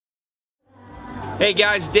Hey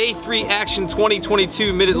guys, day 3 action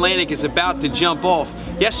 2022 Mid-Atlantic is about to jump off.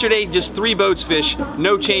 Yesterday, just 3 boats fished,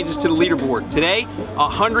 no changes to the leaderboard. Today,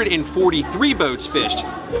 143 boats fished.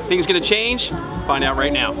 Things gonna change? Find out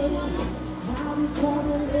right now.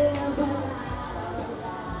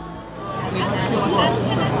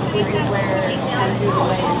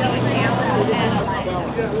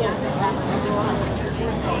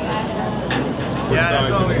 Yeah,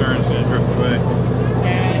 that's all Stern's gonna drift away.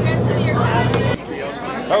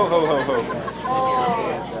 Ho, ho, ho, ho.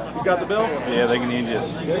 You got the bill? Yeah, they can need you.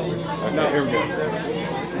 Okay, no, here we go.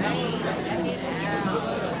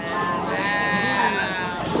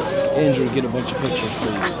 Andrew, get a bunch of pictures,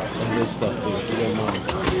 please, of this stuff, too, if you don't mind.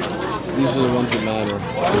 These are the ones that matter.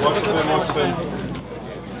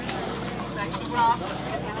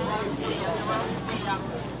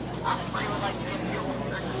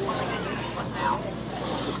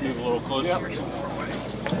 Just move a little closer. Yep.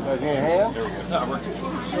 Guys, in your hand? There we go. No, we're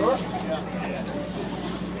sure.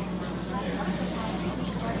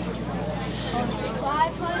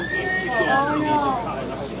 Oh no.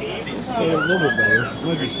 It's a little bit better.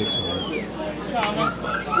 Might be 600.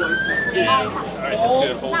 yeah. Alright, that's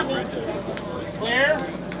good. Hold it right there. Clear?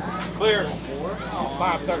 Clear.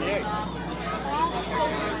 538.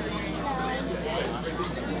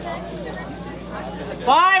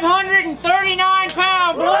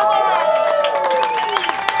 539-pound blooper!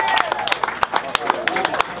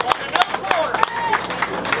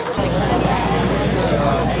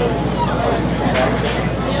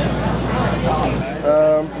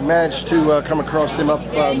 Managed to come across him up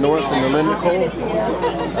north in the Lindencoal.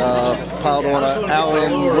 Piled on an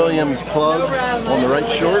Alan Williams plug on the right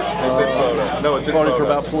short. Caught him for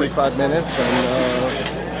about 45 minutes,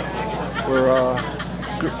 and we're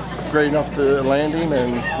great enough to land him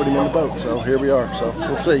and put him in the boat. So here we are. So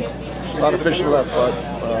we'll see. A lot of fishing left, but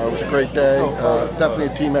it was a great day. Definitely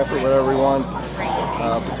a team effort with everyone,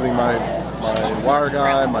 between my wire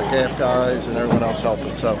guy, my gaff guys, and everyone else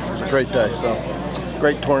helping. So it was a great day. So.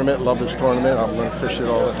 Great tournament, love this tournament. I'm going to fish it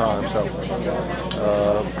all the time. So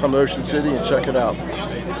come to Ocean City and check it out.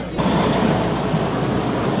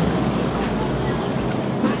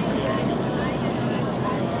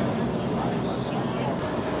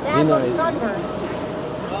 Be nice.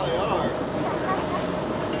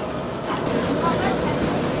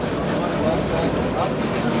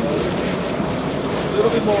 A little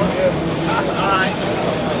bit more here.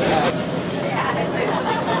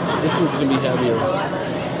 This one's gonna be heavier.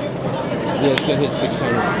 Yeah, it's gonna hit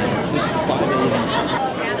 600.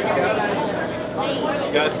 580.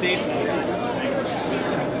 You got it, Steve?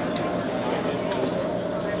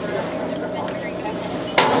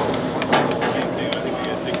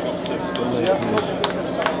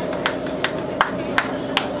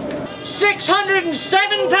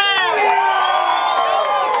 £607!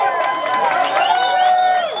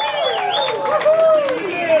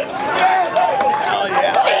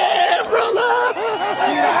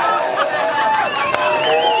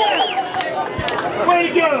 Way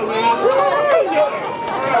to go, man!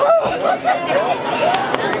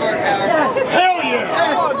 Hell yeah!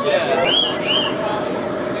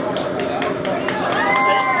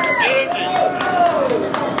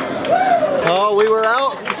 Oh, we were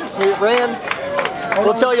out. We ran.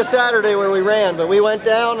 We'll tell you Saturday where we ran, but we went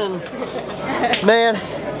down and, man,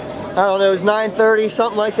 I don't know, it was 9:30,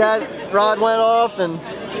 something like that. Rod went off and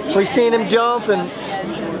we seen him jump, and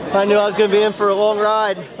I knew I was going to be in for a long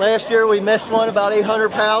ride. Last year we missed one about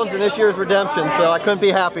 800 pounds, and this year's redemption, so I couldn't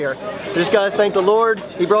be happier. I just got to thank the Lord.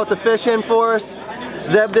 He brought the fish in for us.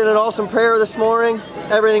 Zeb did an awesome prayer this morning.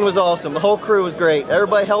 Everything was awesome. The whole crew was great.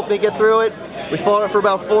 Everybody helped me get through it. We fought it for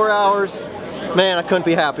about 4 hours. Man, I couldn't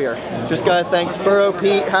be happier. Just got to thank Burrow,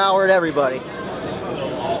 Pete, Howard, everybody.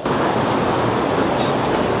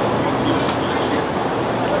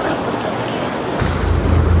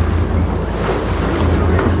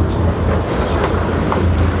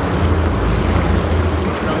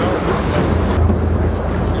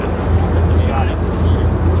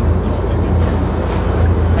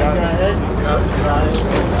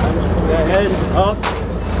 Up,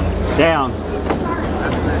 down.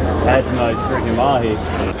 That's a nice freaking mahi.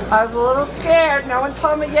 I was a little scared. No one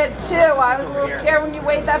told me yet too. I was a little scared when you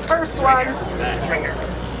weighed that first one.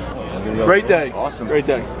 Great day. Awesome. Great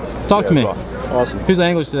day. Talk to me. Awesome. Who's the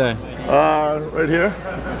anglers today? Right here.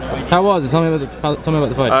 How was it? Tell me about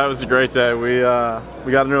the fight. It was a great day. We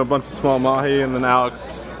got into a bunch of small mahi, and then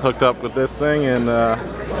Alex hooked up with this thing and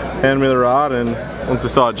handed me the rod, and once we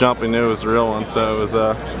saw it jump, we knew it was a real one. So it was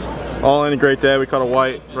all in a great day. We caught a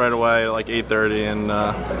white right away at like 8:30, and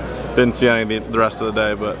didn't see any the rest of the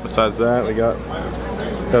day. But besides that, we got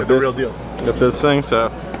got the real deal. Got this thing, so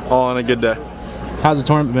all on a good day. How's the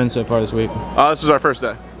tournament been so far this week? This was our first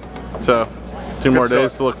day, so 2 more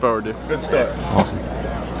days to look forward to. Good start. Awesome.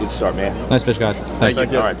 Good start, man. Nice fish, guys. Thanks.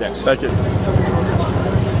 Thank you. All right, thanks. Thank you.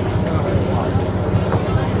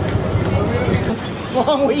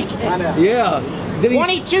 Long weekend. Yeah.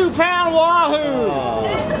 22-pound wahoo.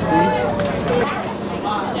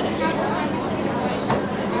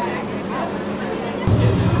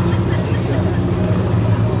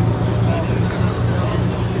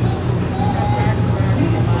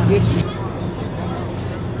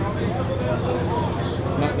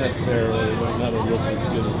 Not necessarily, but that'll look as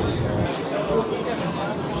good as they are.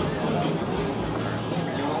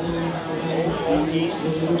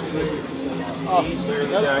 Oh, clear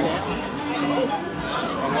the deck.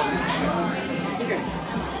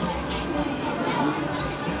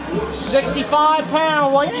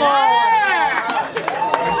 65-pound white marlin.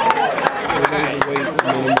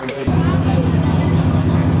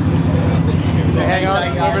 Hang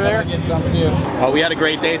on over there. Get some too. We had a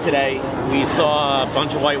great day today. We saw a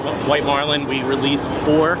bunch of white marlin. We released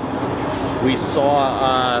 4. We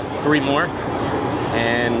saw 3 more,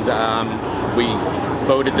 and we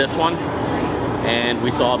boated this one. And we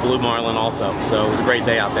saw a blue marlin also. So it was a great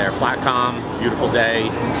day out there. Flat calm, beautiful day,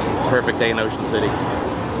 perfect day in Ocean City.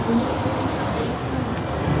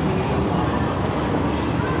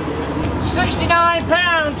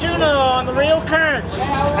 $69-pound tuna on the real current.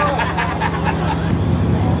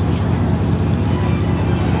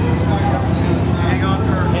 Hang on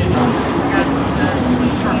for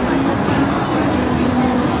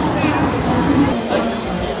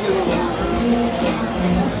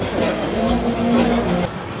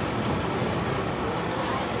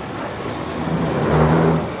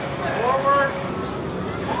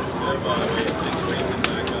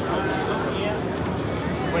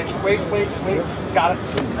Wait. Got it.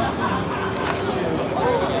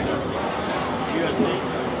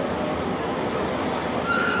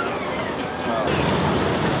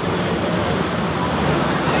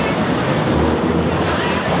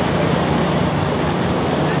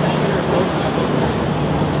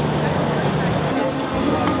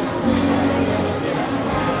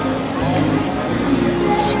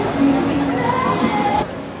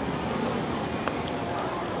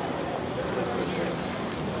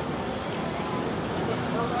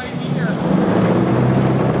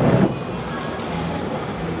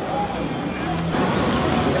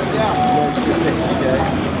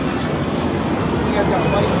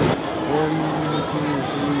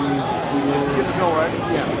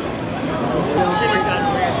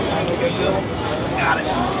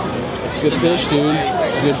 It's a good fish, dude.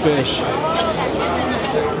 It's a good fish.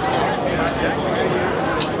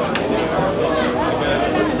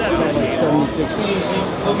 76.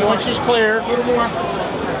 Once she's clear. A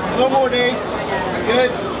little more, Dave.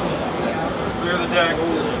 Good. Clear the deck.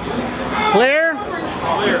 Clear?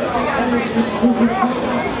 Clear.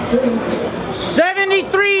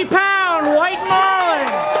 73-pound white marlin.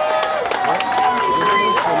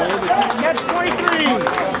 Catch 23.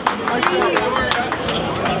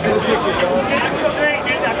 Great,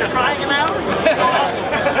 dude, after frying him out.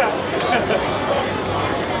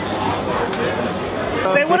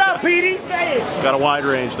 Say what up, Petey. Say it. Got a wide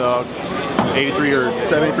range, dog. 83 or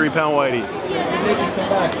 73-pound whitey.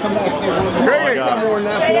 Great.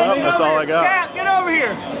 That's all I got. Yeah, get over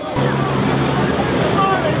here.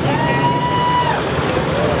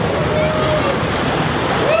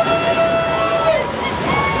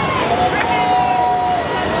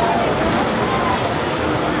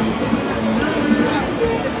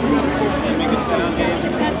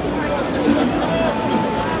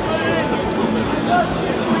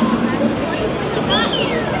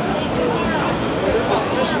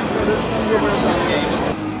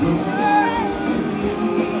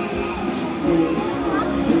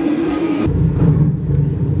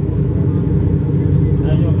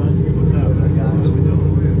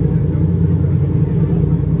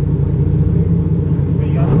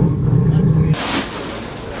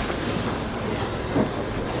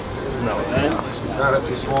 No, that's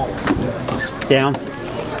too small. Down.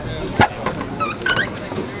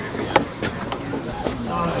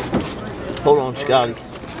 Hold on, Scotty.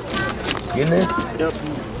 You in there? Yep.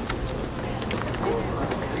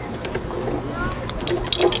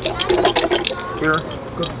 Clear.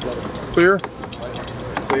 Clear.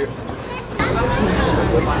 Clear.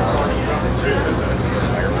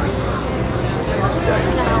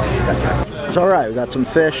 It's all right. We got some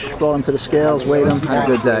fish, blow them to the scales, weighed them, had a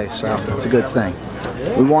good day, so it's a good thing.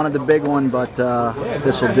 We wanted the big one, but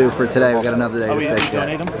this will do for today. We got another day to fish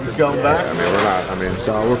yet. Going back? I mean, we're not. I mean,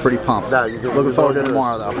 so we're pretty pumped. Looking forward to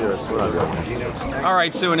tomorrow, though. All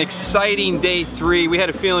right, so an exciting day 3. We had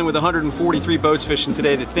a feeling with 143 boats fishing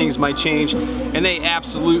today that things might change, and they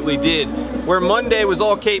absolutely did. Where Monday was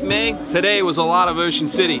all Cape May, today was a lot of Ocean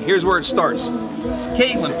City. Here's where it starts.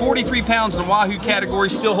 Caitlin, 43 pounds in the Wahoo category,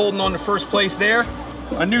 still holding on to first place there.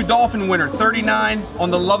 A new Dolphin winner, 39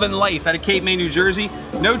 on the Love and Life out of Cape May, New Jersey.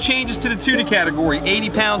 No changes to the tuna category, 80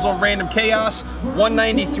 pounds on Random Chaos,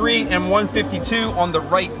 193 and 152 on the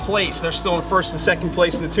Right Place. They're still in first and second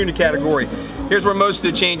place in the tuna category. Here's where most of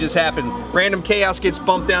the changes happen. Random Chaos gets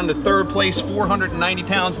bumped down to third place, 490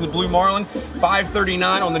 pounds in the Blue Marlin,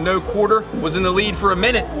 539 on the No Quarter, was in the lead for a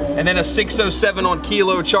minute, and then a 607 on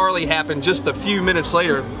Kilo Charlie happened just a few minutes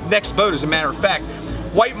later. Next boat, as a matter of fact.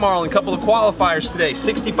 White Marlin, couple of qualifiers today,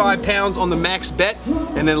 65 pounds on the max bet,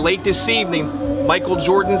 and then late this evening, Michael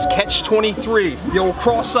Jordan's Catch 23. The old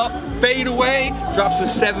cross up, fade away, drops a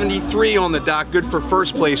 73 on the dock, good for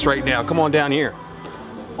first place right now. Come on down here.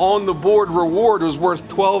 On the board reward was worth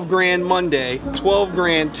 12 grand Monday, 12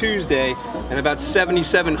 grand Tuesday, and about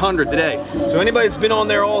 7,700 today. So anybody that's been on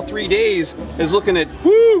there all 3 days is looking at,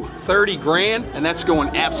 whoo, 30 grand, and that's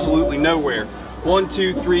going absolutely nowhere. 1,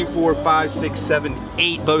 2, 3, 4, 5, 6, 7,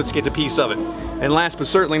 8 boats get a piece of it. And last but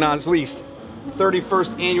certainly not least,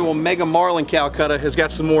 31st annual Mega Marlin Calcutta has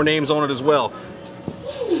got some more names on it as well.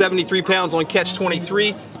 73 pounds on Catch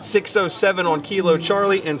 23, 607 on Kilo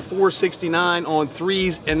Charlie, and 469 on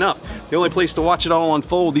Threes and Up. The only place to watch it all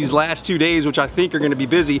unfold these last 2 days, which I think are going to be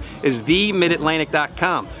busy, is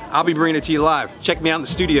themidatlantic.com. I'll be bringing it to you live. Check me out in the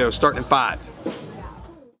studio starting at 5.